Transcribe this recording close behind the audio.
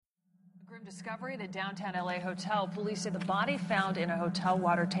Discovery at a downtown LA hotel. Police say the body found in a hotel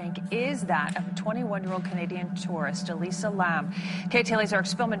water tank is that of a 21-year-old Canadian tourist, Elisa Lam. KTLA's Eric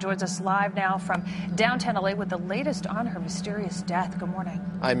Spillman joins us live now from downtown LA with the latest on her mysterious death. Good morning.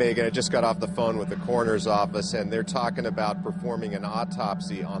 Hi, Megan. I just got off the phone with the coroner's office, and they're talking about performing an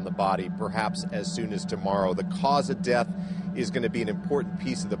autopsy on the body, perhaps as soon as tomorrow. The cause of death is going to be an important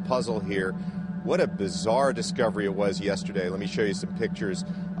piece of the puzzle here. What a bizarre discovery it was yesterday. Let me show you some pictures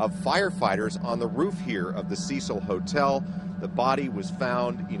of firefighters on the roof here of the Cecil Hotel. The body was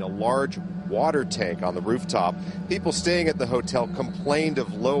found in a large water tank on the rooftop. People staying at the hotel complained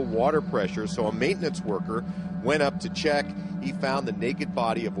of low water pressure, so a maintenance worker went up to check. He found the naked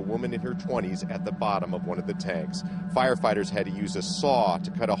body of a woman in her 20s at the bottom of one of the tanks. Firefighters had to use a saw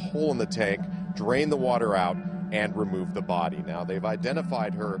to cut a hole in the tank, drain the water out, and remove the body. Now, they've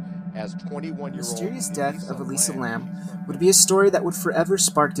identified her as 21-year-old. The mysterious death of Elisa Lam would be a story that would forever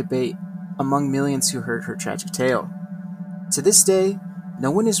spark debate among millions who heard her tragic tale. To this day,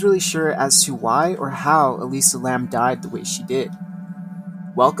 no one is really sure as to why or how Elisa Lam died the way she did.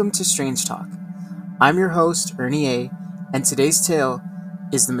 Welcome to Strange Talk. I'm your host, Ernie A., and today's tale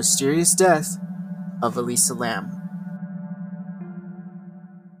is the mysterious death of Elisa Lam.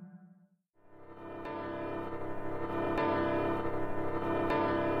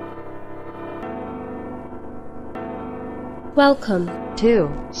 Welcome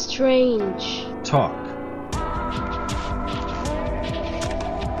to Strange Talk.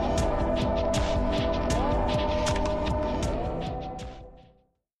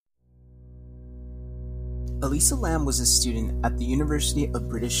 Elisa Lam was a student at the University of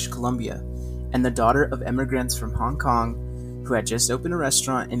British Columbia and the daughter of immigrants from Hong Kong who had just opened a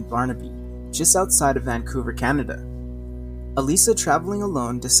restaurant in Barnaby, just outside of Vancouver, Canada. Elisa, traveling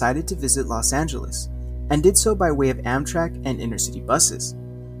alone, decided to visit Los Angeles and did so by way of Amtrak and intercity buses.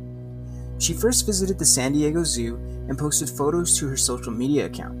 She first visited the San Diego Zoo and posted photos to her social media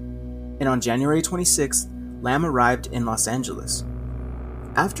account, and on January 26th, Lam arrived in Los Angeles.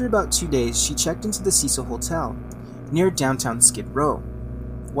 After about 2 days, she checked into the Cecil Hotel, near downtown Skid Row.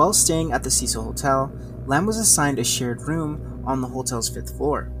 While staying at the Cecil Hotel, Lam was assigned a shared room on the hotel's 5th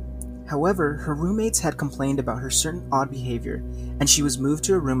floor. However, her roommates had complained about her certain odd behavior, and she was moved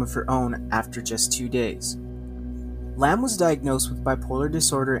to a room of her own after just 2 days. Lam was diagnosed with bipolar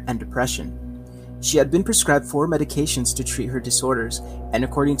disorder and depression. She had been prescribed 4 medications to treat her disorders, and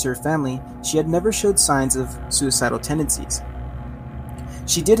according to her family, she had never showed signs of suicidal tendencies.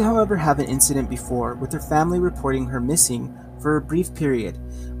 She did, however, have an incident before, with her family reporting her missing for a brief period,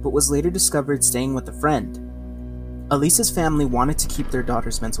 but was later discovered staying with a friend. Elisa's family wanted to keep their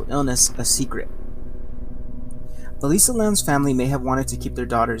daughter's mental illness a secret. Elisa Lam's family may have wanted to keep their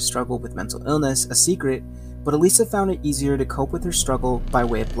daughter's struggle with mental illness a secret, but Elisa found it easier to cope with her struggle by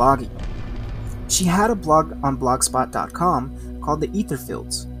way of blogging. She had a blog on blogspot.com called The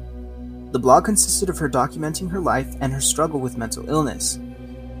Etherfields. The blog consisted of her documenting her life and her struggle with mental illness.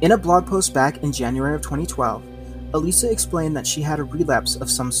 In a blog post back in January of 2012, Elisa explained that she had a relapse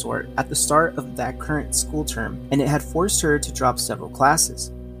of some sort at the start of that current school term, and it had forced her to drop several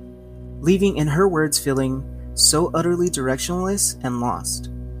classes, leaving, in her words, feeling so utterly directionless and lost.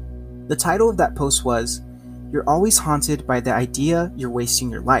 The title of that post was, "You're always haunted by the idea you're wasting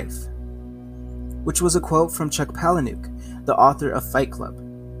your life," which was a quote from Chuck Palahniuk, the author of Fight Club.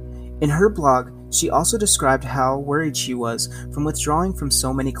 In her blog, she also described how worried she was from withdrawing from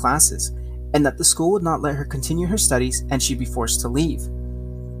so many classes, and that the school would not let her continue her studies and she'd be forced to leave.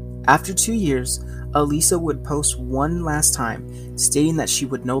 After 2 years, Elisa would post one last time, stating that she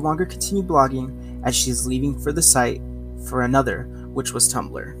would no longer continue blogging as she is leaving for the site for another, which was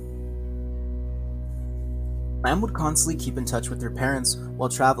Tumblr. Lam would constantly keep in touch with her parents while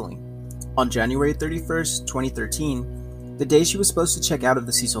traveling. On January 31st, 2013, the day she was supposed to check out of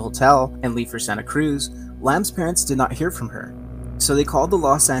the Cecil Hotel and leave for Santa Cruz, Lam's parents did not hear from her, so they called the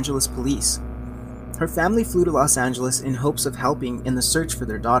Los Angeles police. Her family flew to Los Angeles in hopes of helping in the search for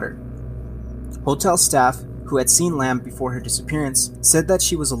their daughter. Hotel staff, who had seen Lam before her disappearance, said that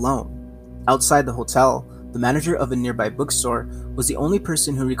she was alone. Outside the hotel, the manager of a nearby bookstore was the only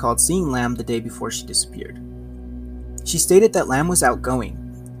person who recalled seeing Lam the day before she disappeared. She stated that Lam was outgoing,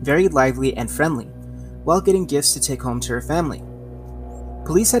 very lively and friendly, while getting gifts to take home to her family.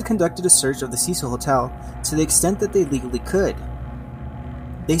 Police had conducted a search of the Cecil Hotel to the extent that they legally could.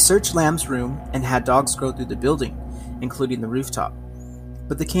 They searched Lam's room and had dogs go through the building, including the rooftop,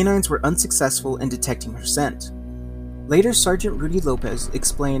 but the canines were unsuccessful in detecting her scent. Later, Sergeant Rudy Lopez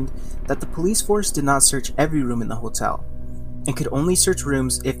explained that the police force did not search every room in the hotel, and could only search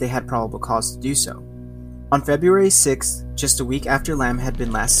rooms if they had probable cause to do so. On February 6th, just a week after Lam had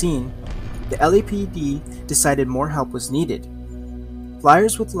been last seen, the LAPD decided more help was needed.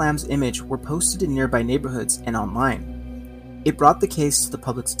 Flyers with Lam's image were posted in nearby neighborhoods and online. It brought the case to the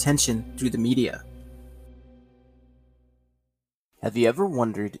public's attention through the media. Have you ever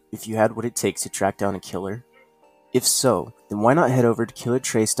wondered if you had what it takes to track down a killer? If so, then why not head over to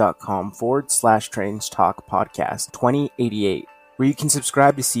killertrace.com/Strange Talk Podcast 2088, where you can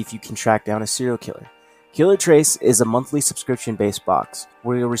subscribe to see if you can track down a serial killer. Killer Trace is a monthly subscription-based box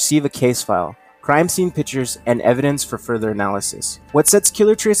where you'll receive a case file, crime scene pictures, and evidence for further analysis. What sets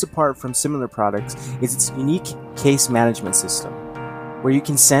Killer Trace apart from similar products is its unique case management system, where you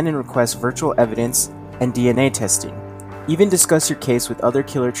can send and request virtual evidence and DNA testing. Even discuss your case with other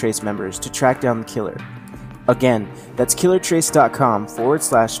Killer Trace members to track down the killer. Again, that's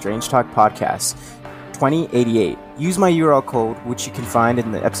killertrace.com/Strange Talk Podcast 2088. Use my URL code, which you can find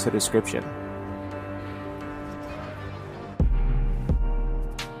in the episode description.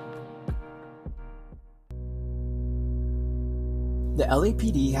 The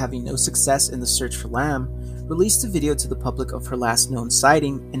LAPD, having no success in the search for Lam, released a video to the public of her last known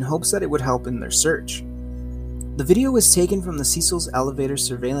sighting in hopes that it would help in their search. The video was taken from the Cecil's elevator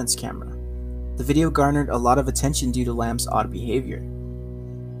surveillance camera. The video garnered a lot of attention due to Lam's odd behavior.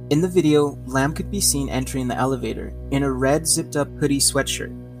 In the video, Lam could be seen entering the elevator in a red zipped-up hoodie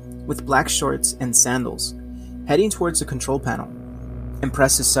sweatshirt with black shorts and sandals, heading towards the control panel, and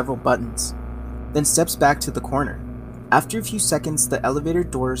presses several buttons, then steps back to the corner. After a few seconds, the elevator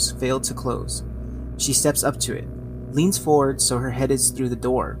doors fail to close. She steps up to it, leans forward so her head is through the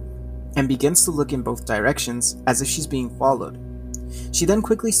door, and begins to look in both directions as if she's being followed. She then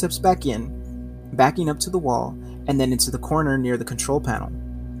quickly steps back in, backing up to the wall and then into the corner near the control panel.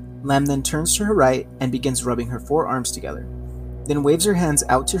 Lam then turns to her right and begins rubbing her forearms together, then waves her hands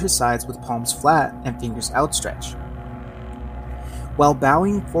out to her sides with palms flat and fingers outstretched, while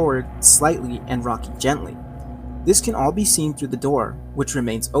bowing forward slightly and rocking gently. This can all be seen through the door, which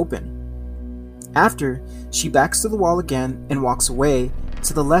remains open. After, she backs to the wall again and walks away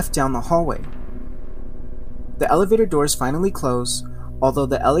to the left down the hallway. The elevator doors finally close. Although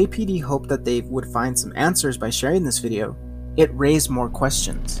the LAPD hoped that they would find some answers by sharing this video, it raised more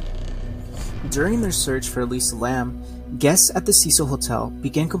questions. During their search for Elisa Lam, guests at the Cecil Hotel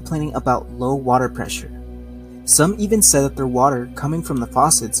began complaining about low water pressure. Some even said that their water coming from the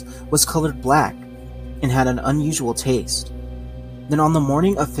faucets was colored black and had an unusual taste. Then on the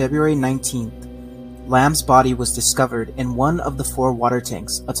morning of February 19th, Lam's body was discovered in one of the 4 water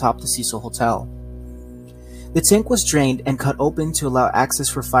tanks atop the Cecil Hotel. The tank was drained and cut open to allow access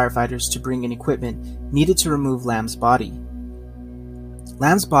for firefighters to bring in equipment needed to remove Lam's body.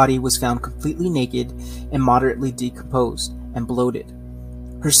 Lam's body was found completely naked and moderately decomposed and bloated.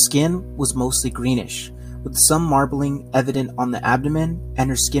 Her skin was mostly greenish, with some marbling evident on the abdomen, and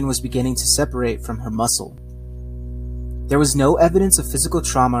her skin was beginning to separate from her muscle. There was no evidence of physical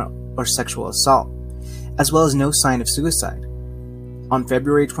trauma or sexual assault, as well as no sign of suicide. On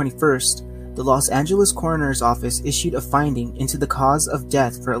February 21st, the Los Angeles Coroner's Office issued a finding into the cause of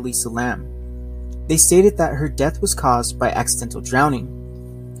death for Elisa Lam. They stated that her death was caused by accidental drowning,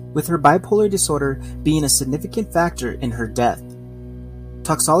 with her bipolar disorder being a significant factor in her death.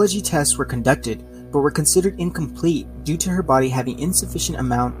 Toxology tests were conducted, but were considered incomplete due to her body having insufficient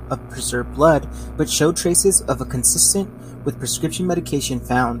amount of preserved blood, but showed traces of a consistent with prescription medication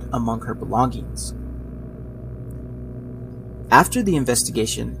found among her belongings. After the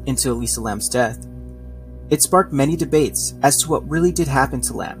investigation into Elisa Lam's death, it sparked many debates as to what really did happen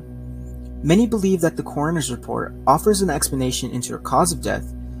to Lam. Many believe that the coroner's report offers an explanation into her cause of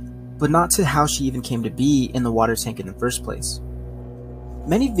death, but not to how she even came to be in the water tank in the first place.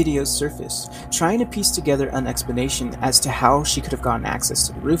 Many videos surfaced trying to piece together an explanation as to how she could have gotten access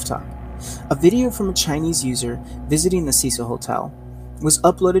to the rooftop. A video from a Chinese user visiting the Cecil Hotel was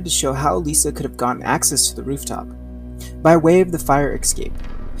uploaded to show how Elisa could have gotten access to the rooftop by way of the fire escape,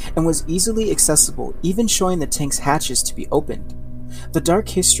 and was easily accessible, even showing the tank's hatches to be opened. The dark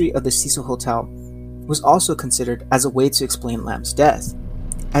history of the Cecil Hotel was also considered as a way to explain Lam's death,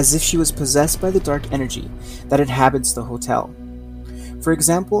 as if she was possessed by the dark energy that inhabits the hotel. For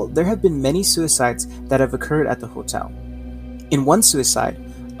example, there have been many suicides that have occurred at the hotel. In one suicide,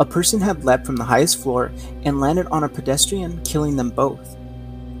 a person had leapt from the highest floor and landed on a pedestrian, killing them both.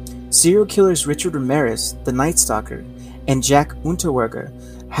 Serial killers Richard Ramirez, the Night Stalker, and Jack Unterweger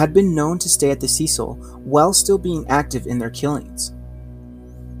had been known to stay at the Cecil while still being active in their killings.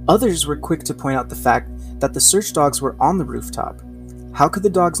 Others were quick to point out the fact that the search dogs were on the rooftop. How could the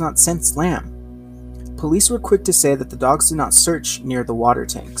dogs not sense Lam? Police were quick to say that the dogs did not search near the water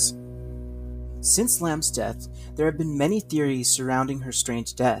tanks. Since Lam's death, there have been many theories surrounding her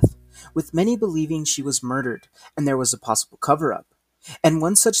strange death. with many believing she was murdered and there was a possible cover-up. And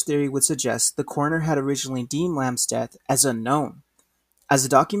one such theory would suggest the coroner had originally deemed Lamb's death as unknown, as the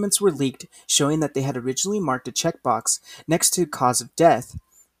documents were leaked showing that they had originally marked a checkbox next to cause of death,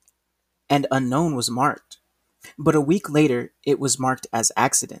 and unknown was marked. But a week later, it was marked as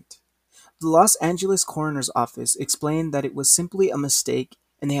accident. The Los Angeles coroner's office explained that it was simply a mistake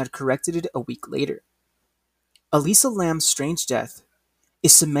and they had corrected it a week later. Elisa Lam's strange death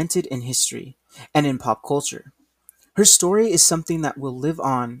is cemented in history and in pop culture. Her story is something that will live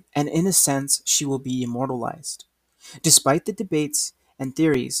on, and in a sense, she will be immortalized. Despite the debates and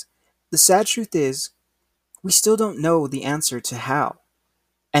theories, the sad truth is, we still don't know the answer to how,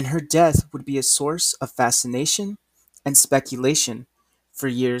 and her death would be a source of fascination and speculation for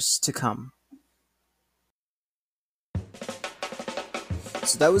years to come.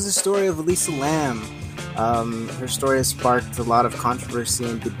 So that was the story of Elisa Lam. Her story has sparked a lot of controversy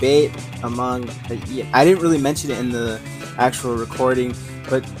and debate among... I didn't really mention it in the actual recording,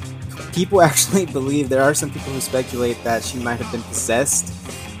 but people actually believe, there are some people who speculate that she might have been possessed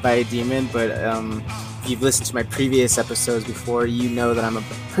by a demon, but if you've listened to my previous episodes before, you know that I'm a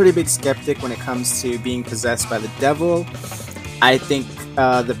pretty big skeptic when it comes to being possessed by the devil. I think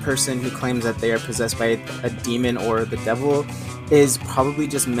the person who claims that they are possessed by a demon or the devil is probably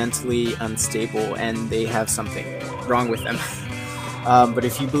just mentally unstable and they have something wrong with them. But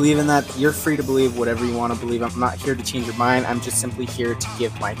if you believe in that, you're free to believe whatever you want to believe. I'm not here to change your mind. I'm just simply here to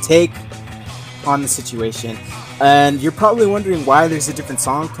give my take on the situation. And you're probably wondering why there's a different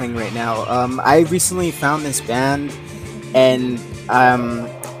song playing right now. I recently found this band and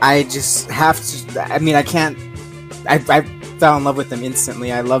I just have to... I can't... I fell in love with them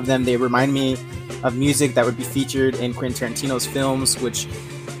instantly. I love them. They remind me of music that would be featured in Quentin Tarantino's films, which,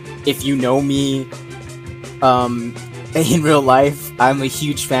 if you know me in real life, I'm a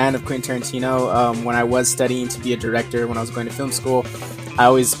huge fan of Quentin Tarantino. When I was studying to be a director, when I was going to film school,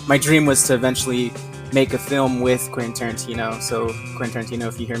 my dream was to eventually make a film with Quentin Tarantino. So Quentin Tarantino,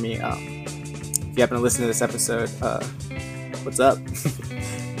 if you hear me, if you happen to listen to this episode, what's up?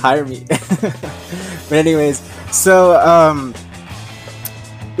 Hire me. But anyways, so I'm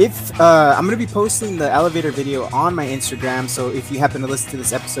going to be posting the elevator video on my Instagram, so if you happen to listen to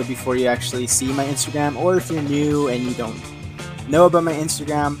this episode before you actually see my Instagram, or if you're new and you don't know about my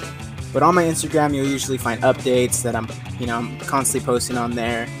Instagram, but on my Instagram you'll usually find updates that I'm constantly posting on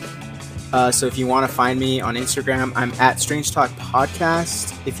there. So if you want to find me on Instagram, I'm at Strange Talk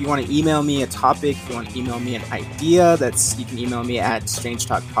Podcast. If you want to email me a topic, if you want to email me an idea, you can email me at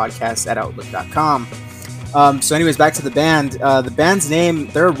strangetalkpodcast@outlook.com. So anyways, back to the band. The band's name,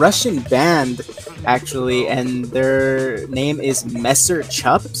 they're a Russian band, actually, and their name is Messer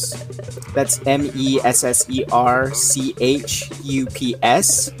Chups. That's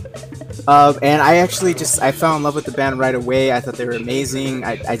MESSERCHUPS. And I actually I fell in love with the band right away. I thought they were amazing.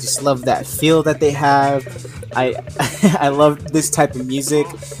 I just love that feel that they have. I love this type of music.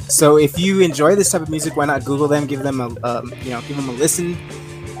 So if you enjoy this type of music, why not Google them, give them a listen.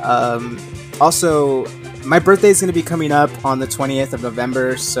 Also, my birthday is going to be coming up on the 20th of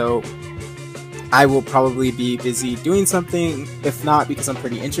November, so I will probably be busy doing something. If not, because I'm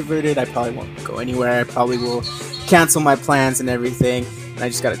pretty introverted, I probably won't go anywhere. I probably will cancel my plans and everything. And I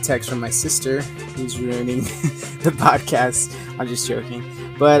just got a text from my sister who's ruining the podcast. I'm just joking.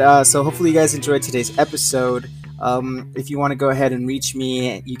 But so hopefully you guys enjoyed today's episode. If you want to go ahead and reach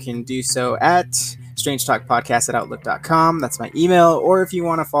me, you can do so at strangetalkpodcast@outlook.com. That's my email. Or if you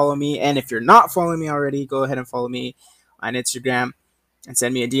want to follow me, and if you're not following me already, go ahead and follow me on Instagram and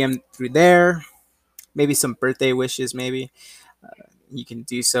send me a DM through there. Maybe some birthday wishes, maybe. You can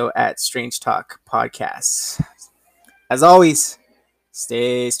do so at Strange Talk Podcasts. As always,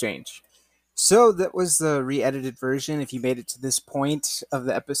 stay strange. So that was the re-edited version. If you made it to this point of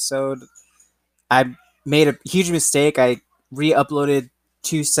the episode, I made a huge mistake. I re-uploaded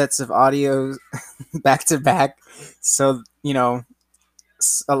 2 sets of audio back to back. So, a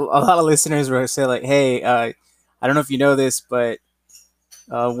lot of listeners were say like, hey, I don't know if you know this, but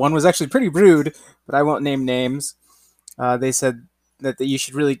one was actually pretty rude, but I won't name names. They said that you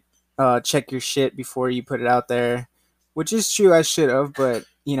should really check your shit before you put it out there, which is true. I should have, but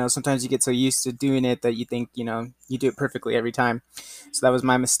sometimes you get so used to doing it that you think, you do it perfectly every time. So that was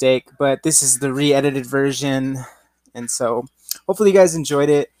my mistake, but this is the re-edited version. And so hopefully you guys enjoyed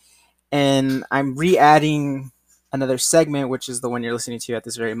it. And I'm re-adding another segment, which is the one you're listening to at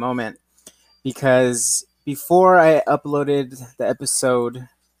this very moment, because before I uploaded the episode,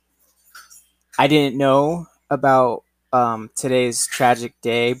 I didn't know about today's tragic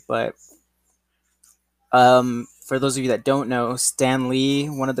day, but for those of you that don't know, Stan Lee,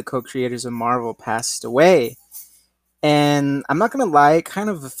 one of the co-creators of Marvel, passed away. And I'm not going to lie, it kind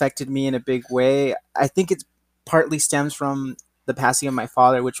of affected me in a big way. I think it partly stems from the passing of my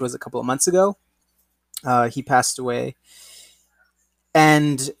father, which was a couple of months ago. He passed away.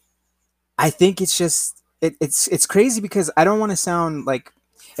 And I think it's just, it's crazy because I don't want to sound like,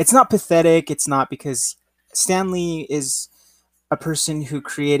 it's not pathetic. It's not, because Stan Lee is a person who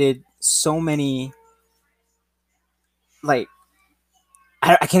created so many, like,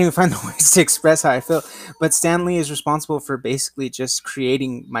 I can't even find the words to express how I feel, but Stan Lee is responsible for basically just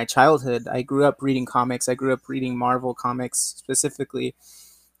creating my childhood. I grew up reading comics. I grew up reading Marvel comics, specifically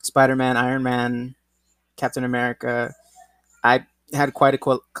Spider-Man, Iron Man, Captain America. I had quite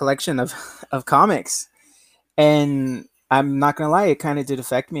a collection of comics. And I'm not going to lie, it kind of did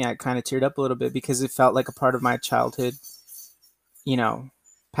affect me. I kind of teared up a little bit because it felt like a part of my childhood,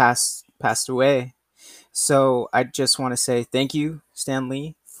 passed away. So I just want to say thank you, Stan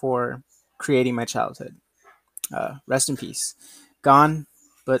Lee, for creating my childhood. Rest in peace. Gone,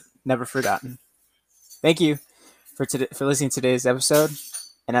 but never forgotten. Thank you for listening to today's episode.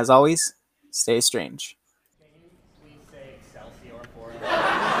 And as always, stay strange. Can you please say Excelsior for us?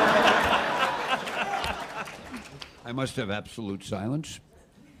 I must have absolute silence.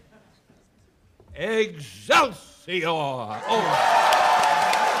 Excelsior! Oh.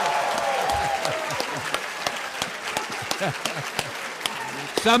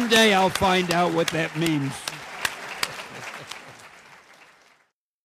 Someday I'll find out what that means.